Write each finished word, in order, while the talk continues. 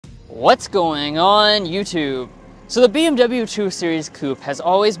What's going on YouTube? So the BMW 2 Series Coupe has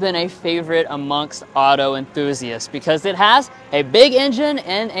always been a favorite amongst auto enthusiasts because it has a big engine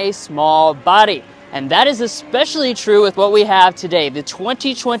and a small body. And that is especially true with what we have today, the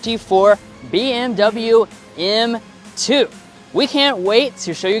 2024 BMW M2. We can't wait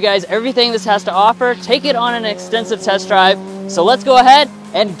to show you guys everything this has to offer, take it on an extensive test drive. So let's go ahead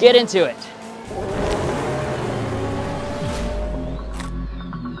and get into it.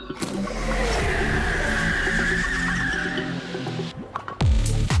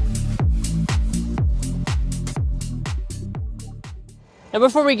 Now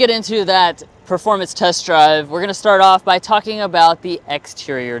before we get into that performance test drive, we're going to start off by talking about the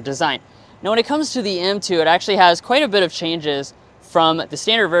exterior design. Now when it comes to the M2, it actually has quite a bit of changes from the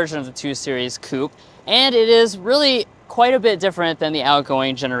standard version of the 2 Series Coupe, and it is really quite a bit different than the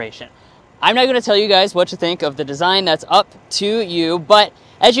outgoing generation. I'm not going to tell you guys what to think of the design, that's up to you, but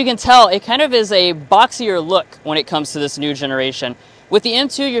as you can tell, it kind of is a boxier look when it comes to this new generation. With the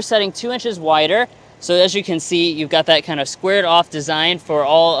M2, you're setting 2 inches wider. So as you can see, you've got that kind of squared off design for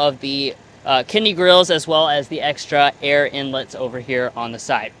all of the kidney grills as well as the extra air inlets over here on the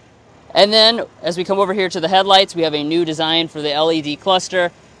side. And then as we come over here to the headlights, we have a new design for the LED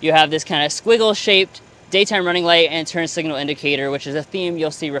cluster. You have this kind of squiggle shaped daytime running light and turn signal indicator, which is a theme you'll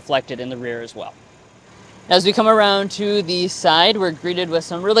see reflected in the rear as well. As we come around to the side, we're greeted with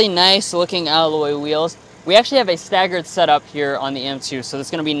some really nice looking alloy wheels. We actually have a staggered setup here on the M2, so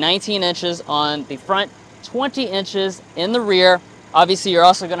it's going to be 19 inches on the front, 20 inches in the rear. Obviously, you're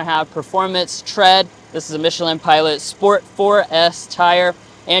also going to have performance tread. This is a Michelin Pilot Sport 4S tire,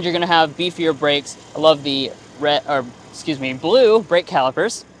 and you're going to have beefier brakes. I love the blue brake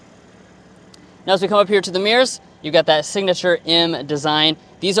calipers. Now, as we come up here to the mirrors, you've got that signature M design.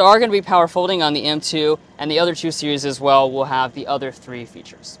 These are going to be power folding on the M2, and the other 2 series as well will have the other 3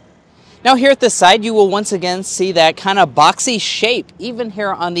 features. Now here at the side, you will once again see that kind of boxy shape, even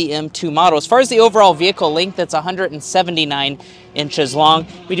here on the M2 model. As far as the overall vehicle length, it's 179 inches long.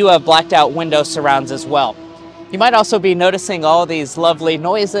 We do have blacked out window surrounds as well. You might also be noticing all these lovely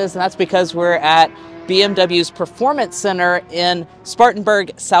noises, and that's because we're at BMW's Performance Center in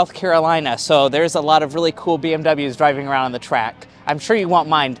Spartanburg, South Carolina. So there's a lot of really cool BMWs driving around on the track. I'm sure you won't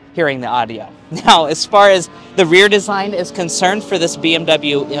mind hearing the audio. Now, as far as the rear design is concerned for this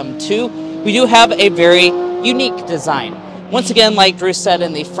BMW M2, we do have a very unique design. Once again, like Drew said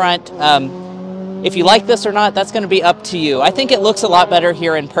in the front, if you like this or not, that's going to be up to you. I think it looks a lot better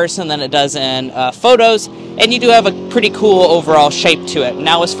here in person than it does in photos, and you do have a pretty cool overall shape to it.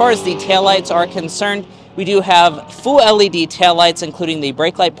 Now, as far as the taillights are concerned, we do have full LED taillights, including the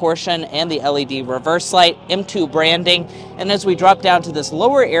brake light portion and the LED reverse light, M2 branding. And as we drop down to this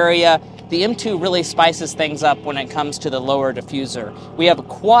lower area, the M2 really spices things up when it comes to the lower diffuser. We have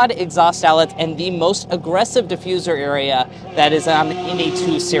quad exhaust outlets and the most aggressive diffuser area that is on any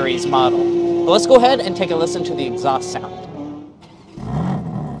 2 Series model. But let's go ahead and take a listen to the exhaust sound.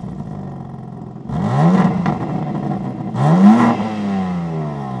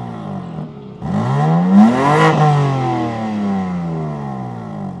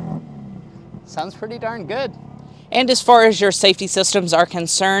 Sounds pretty darn good. And as far as your safety systems are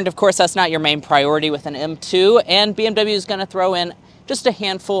concerned, of course, that's not your main priority with an M2, and BMW is going to throw in just a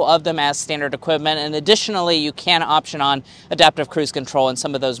handful of them as standard equipment, and additionally, you can option on adaptive cruise control and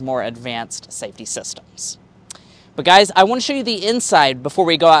some of those more advanced safety systems. But guys, I want to show you the inside before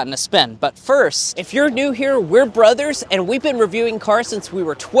we go out on a spin. But first, if you're new here, we're brothers, and we've been reviewing cars since we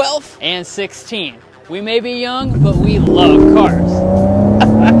were 12 and 16. We may be young, but we love cars.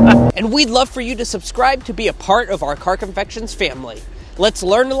 And we'd love for you to subscribe to be a part of our Car Confections family. Let's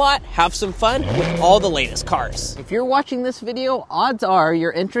learn a lot, have some fun with all the latest cars. If you're watching this video, odds are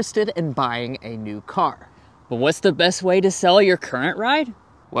you're interested in buying a new car. But what's the best way to sell your current ride?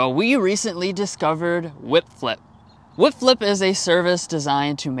 Well, we recently discovered WhipFlip. WhipFlip is a service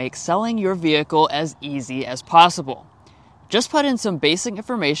designed to make selling your vehicle as easy as possible. Just put in some basic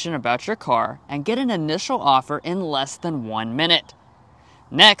information about your car and get an initial offer in less than 1 minute.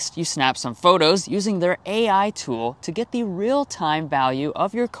 Next, you snap some photos using their AI tool to get the real-time value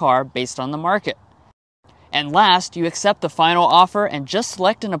of your car based on the market. And last, you accept the final offer and just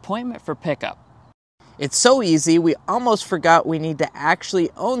select an appointment for pickup. It's so easy, we almost forgot we need to actually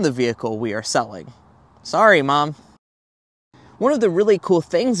own the vehicle we are selling. Sorry, Mom. One of the really cool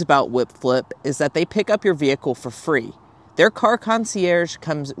things about WhipFlip is that they pick up your vehicle for free. Their car concierge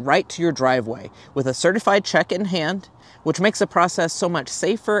comes right to your driveway with a certified check in hand, which makes the process so much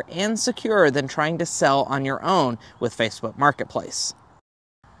safer and secure than trying to sell on your own with Facebook Marketplace.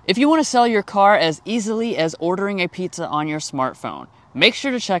 If you want to sell your car as easily as ordering a pizza on your smartphone, make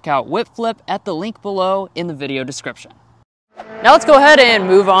sure to check out Whip Flip at the link below in the video description. Now let's go ahead and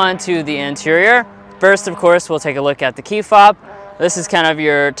move on to the interior. First, of course, we'll take a look at the key fob. This is kind of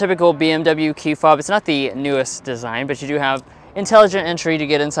your typical BMW key fob. It's not the newest design, but you do have intelligent entry to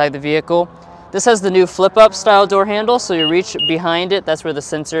get inside the vehicle. This has the new flip-up style door handle, so you reach behind it, that's where the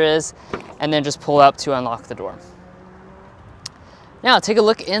sensor is, and then just pull up to unlock the door. Now take a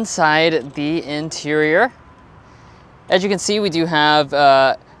look inside the interior. As you can see, we do have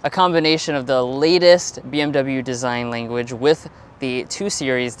a combination of the latest BMW design language with the 2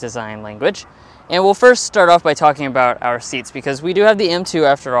 Series design language. And we'll first start off by talking about our seats, because we do have the M2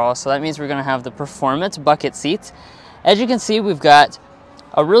 after all, so that means we're going to have the performance bucket seats. As you can see, we've got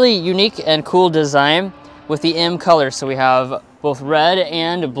a really unique and cool design with the M color. So we have both red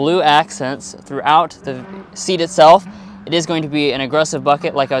and blue accents throughout the seat itself. It is going to be an aggressive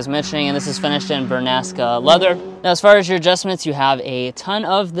bucket like I was mentioning, and this is finished in Bernasca leather. Now as far as your adjustments, you have a ton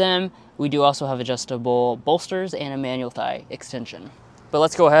of them. We do also have adjustable bolsters and a manual thigh extension. But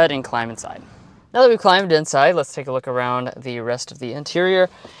let's go ahead and climb inside. Now that we've climbed inside, let's take a look around the rest of the interior.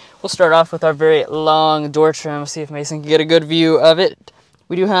 We'll start off with our very long door trim, see if Mason can get a good view of it.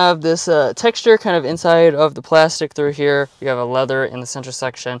 We do have this texture kind of inside of the plastic through here. You have a leather in the center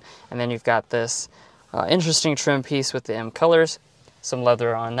section, and then you've got this interesting trim piece with the M colors, some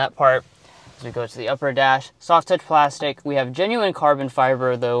leather on that part. As we go to the upper dash, soft touch plastic. We have genuine carbon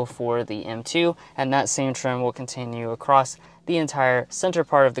fiber though for the M2, and that same trim will continue across the entire center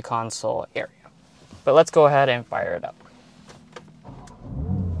part of the console area. But let's go ahead and fire it up.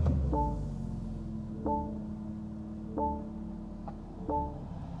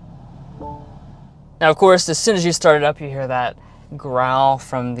 Now, of course, as soon as you start it up, you hear that growl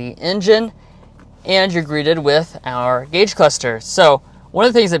from the engine, and you're greeted with our gauge cluster. So one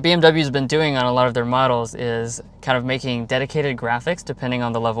of the things that BMW has been doing on a lot of their models is kind of making dedicated graphics depending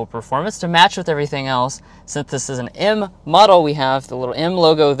on the level of performance to match with everything else. Since this is an M model, we have the little M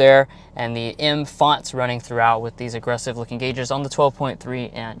logo there and the M fonts running throughout with these aggressive looking gauges on the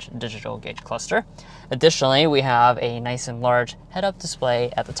 12.3-inch digital gauge cluster. Additionally, we have a nice and large head-up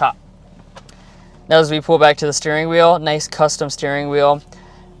display at the top. Now as we pull back to the steering wheel, nice custom steering wheel.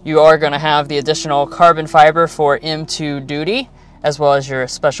 You are going to have the additional carbon fiber for M2 duty, as well as your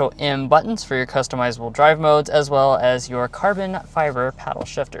special M buttons for your customizable drive modes, as well as your carbon fiber paddle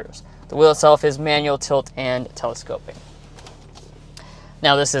shifters. The wheel itself is manual, tilt, and telescoping.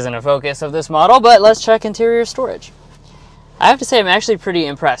 Now this isn't a focus of this model, but let's check interior storage. I have to say I'm actually pretty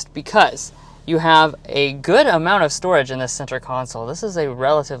impressed because you have a good amount of storage in this center console. This is a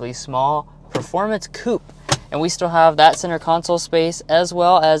relatively small performance coupe, and we still have that center console space as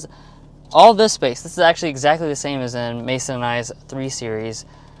well as all this space. This is actually exactly the same as in Mason and I's 3 Series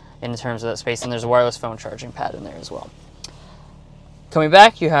in terms of that space, and there's a wireless phone charging pad in there as well. Coming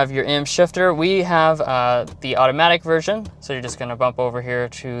back, you have your M shifter. We have the automatic version, so you're just going to bump over here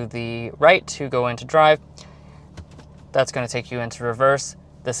to the right to go into drive. That's going to take you into reverse.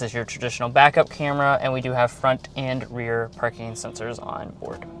 This is your traditional backup camera, and we do have front and rear parking sensors on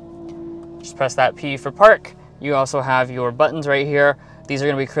board. Just press that P for park. You also have your buttons right here. These are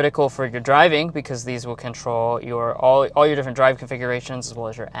going to be critical for your driving because these will control your all your different drive configurations as well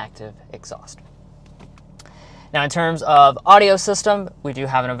as your active exhaust. Now in terms of audio system, we do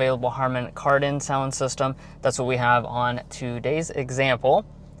have an available Harman Kardon sound system. That's what we have on today's example.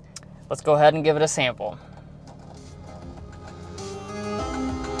 Let's go ahead and give it a sample.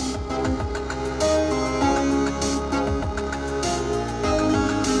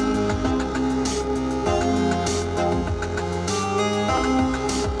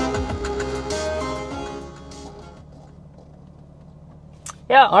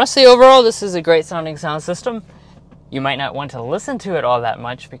 Yeah, honestly, overall, this is a great sounding sound system. You might not want to listen to it all that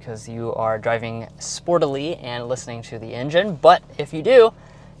much because you are driving sportily and listening to the engine, but if you do,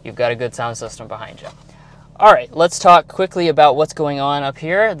 you've got a good sound system behind you. All right, let's talk quickly about what's going on up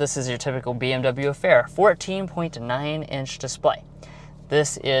here. This is your typical BMW affair, 14.9-inch display.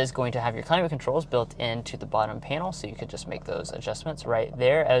 This is going to have your climate controls built into the bottom panel, so you could just make those adjustments right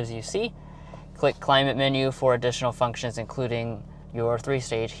there as you see. Click climate menu for additional functions, including your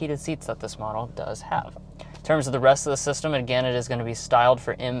 3-stage heated seats that this model does have. In terms of the rest of the system, again, it is going to be styled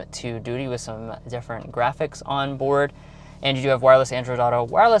for M2 duty with some different graphics on board. And you do have wireless Android Auto,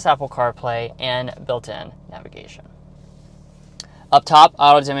 wireless Apple CarPlay, and built-in navigation. Up top,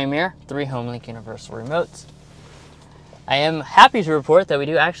 auto-dimming mirror, 3 HomeLink universal remotes. I am happy to report that we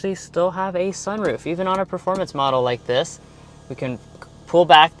do actually still have a sunroof. Even on a performance model like this, we can pull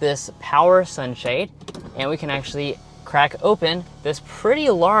back this power sunshade, and we can actually crack open this pretty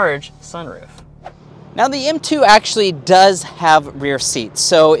large sunroof. Now the M2 actually does have rear seats,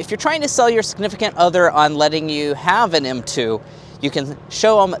 so if you're trying to sell your significant other on letting you have an M2, you can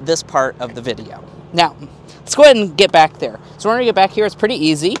show them this part of the video. Now, let's go ahead and get back there. So in order to get back here, it's pretty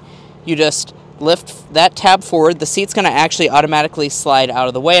easy. You just lift that tab forward. The seat's going to actually automatically slide out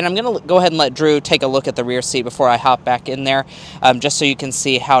of the way, and I'm going to go ahead and let Drew take a look at the rear seat before I hop back in there, just so you can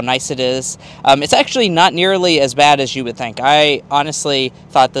see how nice it is. It's actually not nearly as bad as you would think. I honestly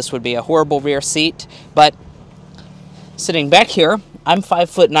thought this would be a horrible rear seat, but sitting back here, I'm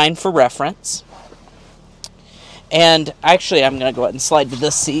 5'9" for reference. And actually, I'm going to go ahead and slide to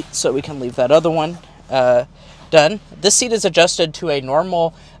this seat so we can leave that other one done. This seat is adjusted to a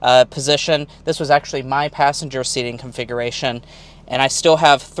normal position. This was actually my passenger seating configuration, and I still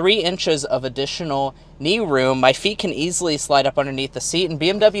have 3 inches of additional knee room. My feet can easily slide up underneath the seat, and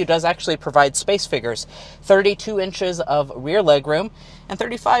BMW does actually provide space figures: 32 inches of rear leg room and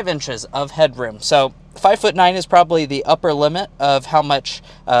 35 inches of headroom. So 5'9" is probably the upper limit of how much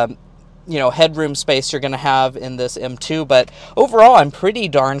you know, headroom space you're going to have in this M2, but overall I'm pretty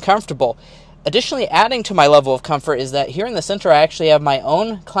darn comfortable. Additionally, adding to my level of comfort is that here in the center I actually have my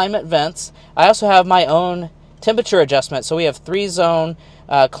own climate vents. I also have my own temperature adjustment, so we have 3-zone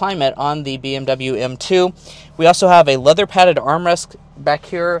climate on the BMW M2. We also have a leather padded armrest back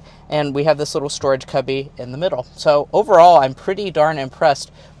here, and we have this little storage cubby in the middle. So overall I'm pretty darn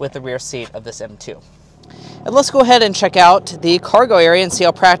impressed with the rear seat of this M2. And let's go ahead and check out the cargo area and see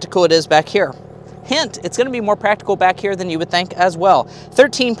how practical it is back here. Hint, it's going to be more practical back here than you would think as well.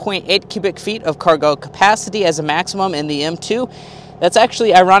 13.8 cubic feet of cargo capacity as a maximum in the M2. That's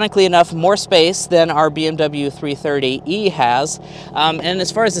actually, ironically enough, more space than our BMW 330e has. And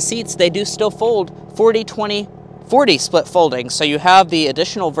as far as the seats, they do still fold 40-20-40 split folding. So you have the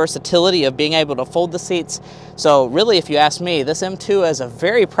additional versatility of being able to fold the seats. So really, if you ask me, this M2 is a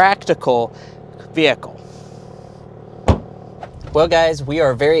very practical vehicle. Well guys, we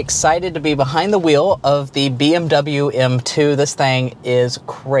are very excited to be behind the wheel of the BMW M2. This thing is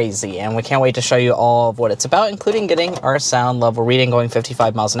crazy, and we can't wait to show you all of what it's about, including getting our sound level reading going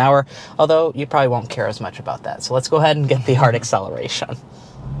 55 miles an hour, although you probably won't care as much about that. So let's go ahead and get the hard acceleration.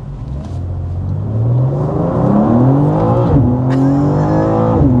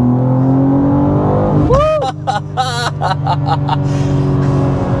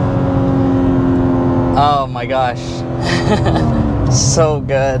 Oh my gosh. So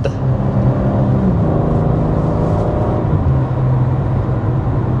good.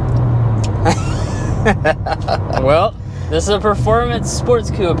 Well, this is a performance sports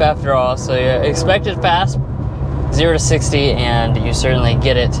coupe after all, so you expect it fast, 0 to 60, and you certainly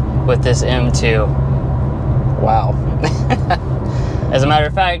get it with this M2. Wow. As a matter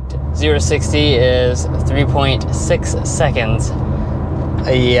of fact, 0 to 60 is 3.6 seconds.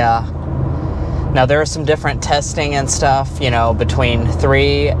 Yeah. Now there are some different testing and stuff, you know, between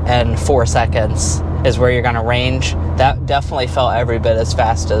 3 and 4 seconds is where you're going to range. That definitely felt every bit as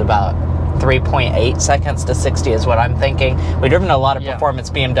fast as about 3.8 seconds to 60 is what I'm thinking. We've driven a lot of performance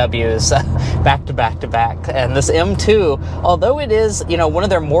BMWs back to back to back, and this M2, although it is, you know, one of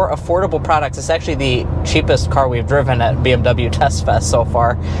their more affordable products, it's actually the cheapest car we've driven at BMW Test Fest so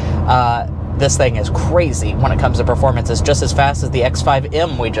far. This thing is crazy when it comes to performance. It's just as fast as the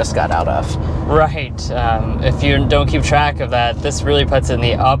X5M we just got out of. Right. If you don't keep track of that, this really puts it in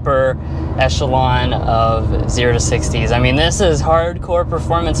the upper echelon of 0 to 60s. I mean, this is hardcore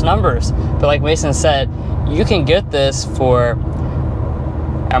performance numbers. But like Mason said, you can get this for,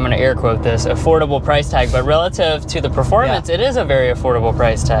 I'm going to air quote this, affordable price tag. But relative to the performance, it is a very affordable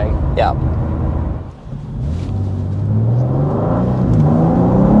price tag. Yeah.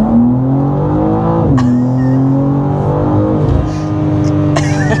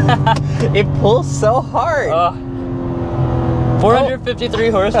 It pulls so hard. 453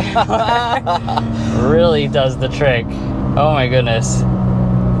 horsepower really does the trick. Oh my goodness.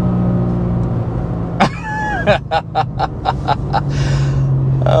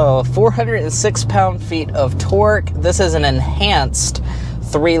 Oh, 406 pound-feet of torque. This is an enhanced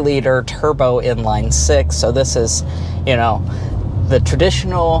 3-liter turbo inline-6. So this is, you know, the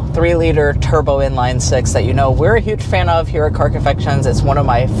traditional 3-liter turbo inline-6 that, you know, we're a huge fan of here at Car Confections. It's one of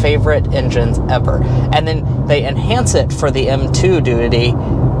my favorite engines ever. And then they enhance it for the M2 duty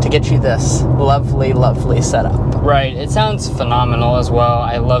to get you this lovely, lovely setup. Right. It sounds phenomenal as well.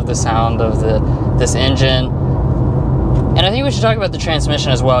 I love the sound of this engine. And I think we should talk about the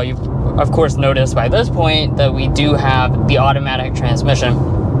transmission as well. You've, of course, noticed by this point that we do have the automatic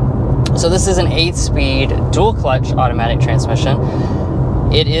transmission. So this is an 8-speed dual clutch automatic transmission.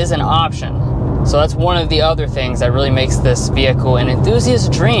 It is an option. So that's one of the other things that really makes this vehicle an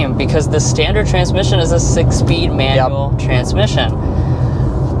enthusiast dream, because the standard transmission is a 6-speed manual transmission.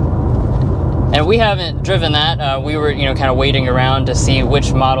 And we haven't driven that. We were, kind of waiting around to see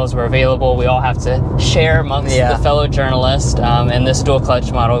which models were available. We all have to share amongst the fellow journalists, and this dual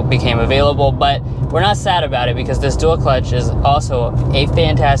clutch model became available. But we're not sad about it, because this dual clutch is also a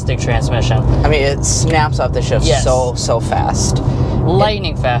fantastic transmission. I mean, it snaps off the shifts so fast.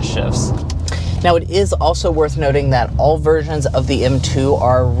 Lightning fast shifts. Now, it is also worth noting that all versions of the M2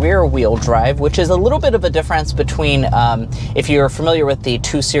 are rear-wheel drive, which is a little bit of a difference between, if you're familiar with the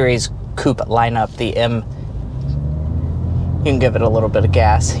 2 Series coupe lineup, the M. You can give it a little bit of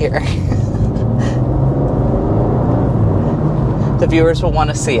gas here. The viewers will want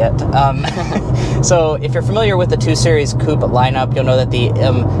to see it. So if you're familiar with the 2 Series coupe lineup, you'll know that the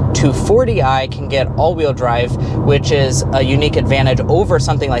M240i can get all-wheel drive, which is a unique advantage over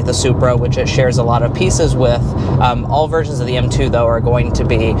something like the Supra, which it shares a lot of pieces with. All versions of the M2, though, are going to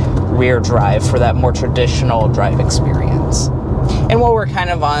be rear drive for that more traditional drive experience. And while we're kind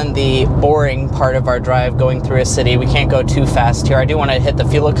of on the boring part of our drive going through a city, we can't go too fast here. I do want to hit the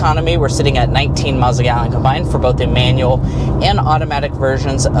fuel economy. We're sitting at 19 miles a gallon combined for both the manual and automatic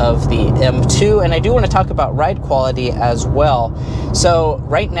versions of the M2. And I do want to talk about ride quality as well. So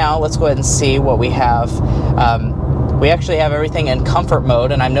right now, let's go ahead and see what we have. We actually have everything in comfort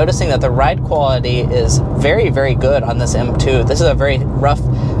mode, and I'm noticing that the ride quality is very, very good on this M2. This is a very rough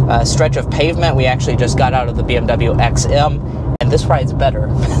stretch of pavement. We actually just got out of the BMW XM, and this rides better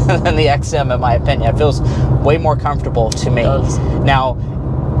than the XM, in my opinion. It feels way more comfortable to me. Now,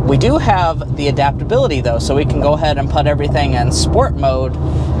 we do have the adaptability, though, so we can go ahead and put everything in sport mode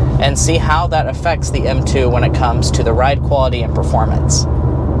and see how that affects the M2 when it comes to the ride quality and performance.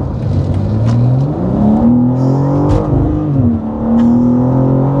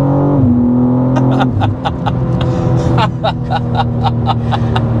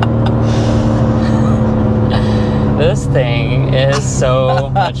 This thing is so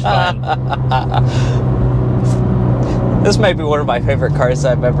much fun. This might be one of my favorite cars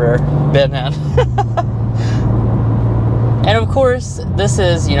I've ever been in. And of course, this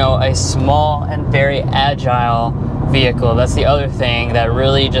is, a small and very agile vehicle. That's the other thing that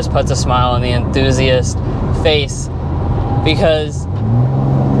really just puts a smile on the enthusiast face, because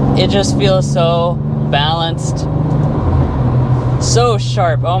it just feels so balanced, so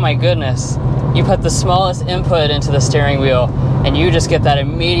sharp. Oh my goodness. You put the smallest input into the steering wheel and you just get that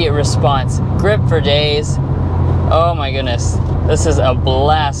immediate response. Grip for days. Oh my goodness. This is a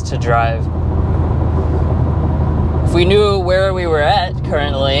blast to drive. If we knew where we were at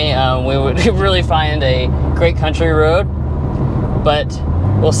currently, we would really find a great country road, but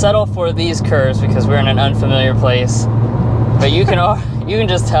we'll settle for these curves because we're in an unfamiliar place. But you can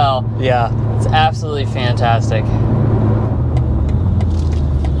just tell. Yeah. It's absolutely fantastic.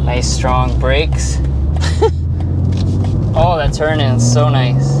 Nice strong brakes. Oh, that turn in is so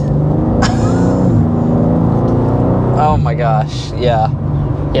nice. Oh my gosh, yeah.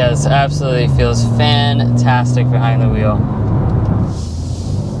 Yes, absolutely feels fantastic behind the wheel.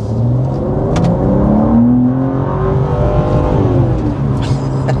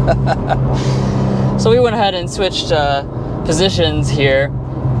 So we went ahead and switched positions here.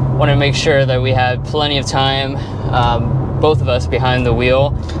 Want to make sure that we had plenty of time, both of us behind the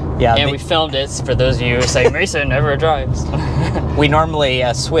wheel. Yeah, and we filmed it for those of you who say Mason never drives. We normally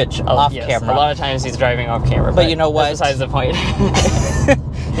switch off camera. A lot of times he's driving off camera. But you know what? That's besides the point.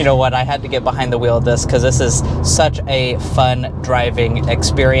 You know what? I had to get behind the wheel of this because this is such a fun driving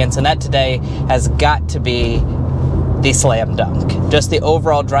experience, and that today has got to be the slam dunk. Just the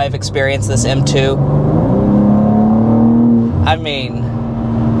overall drive experience, this M2. I mean,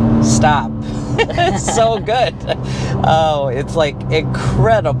 stop. It's so good. Oh, it's like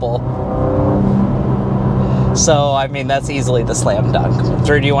incredible. So, I mean, that's easily the slam dunk.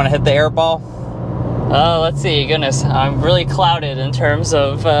 Drew, do you want to hit the air ball? Let's see. Goodness, I'm really clouded in terms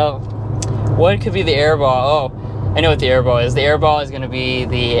of what could be the air ball. Oh, I know what the air ball is. The air ball is going to be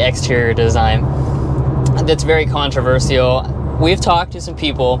the exterior design. That's very controversial. We've talked to some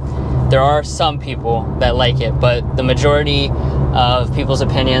people. There are some people that like it, but the majority of people's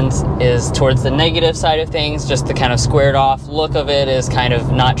opinions is towards the negative side of things. Just the kind of squared off look of it is kind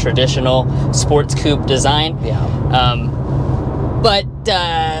of not traditional sports coupe design. Yeah. But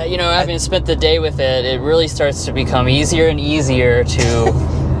having spent the day with it, it really starts to become easier and easier to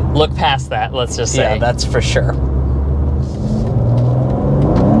look past that, let's just say. Yeah, that's for sure.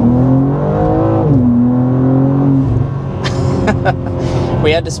 We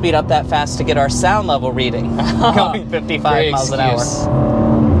had to speed up that fast to get our sound level reading. Going 55 miles an hour.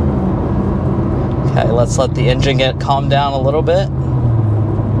 Okay, let's let the engine get calmed down a little bit.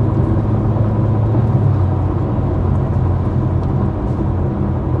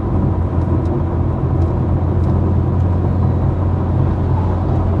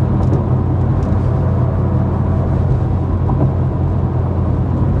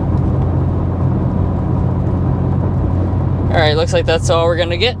 All right, looks like that's all we're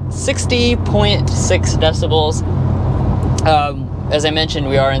gonna get. 60.6 decibels. As I mentioned,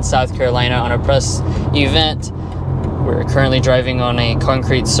 we are in South Carolina on a press event. We're currently driving on a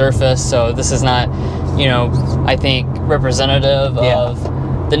concrete surface, so this is not, you know, I think representative of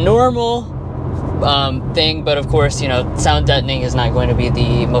the normal thing, but of course, you know, sound deadening is not going to be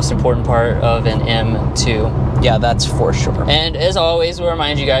the most important part of an M2. Yeah, that's for sure. And as always, we'll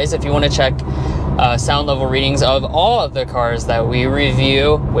remind you guys, if you want to check sound level readings of all of the cars that we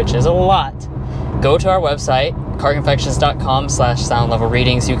review, which is a lot, go to our website, carconfections.com/sound level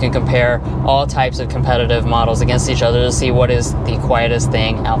readings. You can compare all types of competitive models against each other to see what is the quietest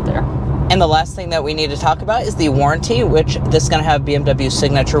thing out there. And the last thing that we need to talk about is the warranty, which this is going to have BMW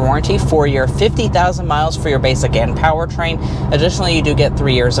signature warranty for your 50,000 miles for your basic and powertrain. Additionally, you do get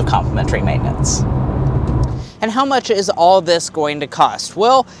 3 years of complimentary maintenance. And how much is all this going to cost?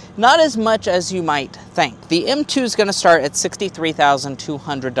 Well, not as much as you might think. The M2 is going to start at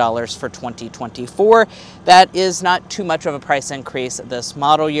 $63,200 for 2024. That is not too much of a price increase this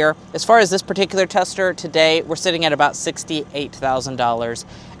model year. As far as this particular tester today, we're sitting at about $68,000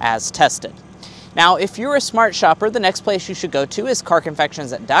 as tested. Now, if you're a smart shopper, the next place you should go to is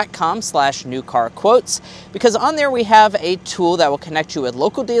carconfections.com/newcarquotes, because on there we have a tool that will connect you with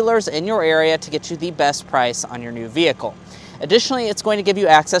local dealers in your area to get you the best price on your new vehicle. Additionally, it's going to give you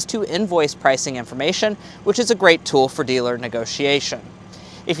access to invoice pricing information, which is a great tool for dealer negotiation.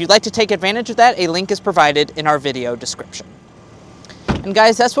 If you'd like to take advantage of that, a link is provided in our video description. And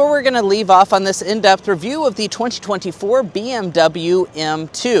guys, that's where we're going to leave off on this in-depth review of the 2024 BMW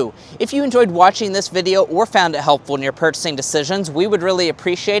M2. If you enjoyed watching this video or found it helpful in your purchasing decisions, we would really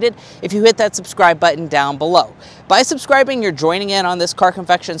appreciate it if you hit that subscribe button down below. By subscribing, you're joining in on this Car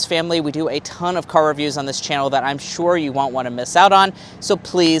Confections family. We do a ton of car reviews on this channel that I'm sure you won't want to miss out on, so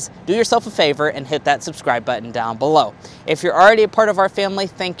please do yourself a favor and hit that subscribe button down below. If you're already a part of our family,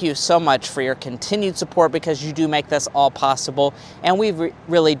 thank you so much for your continued support, because you do make this all possible, and we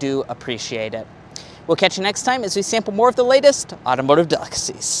really do appreciate it. We'll catch you next time as we sample more of the latest automotive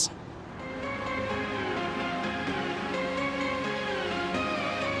delicacies.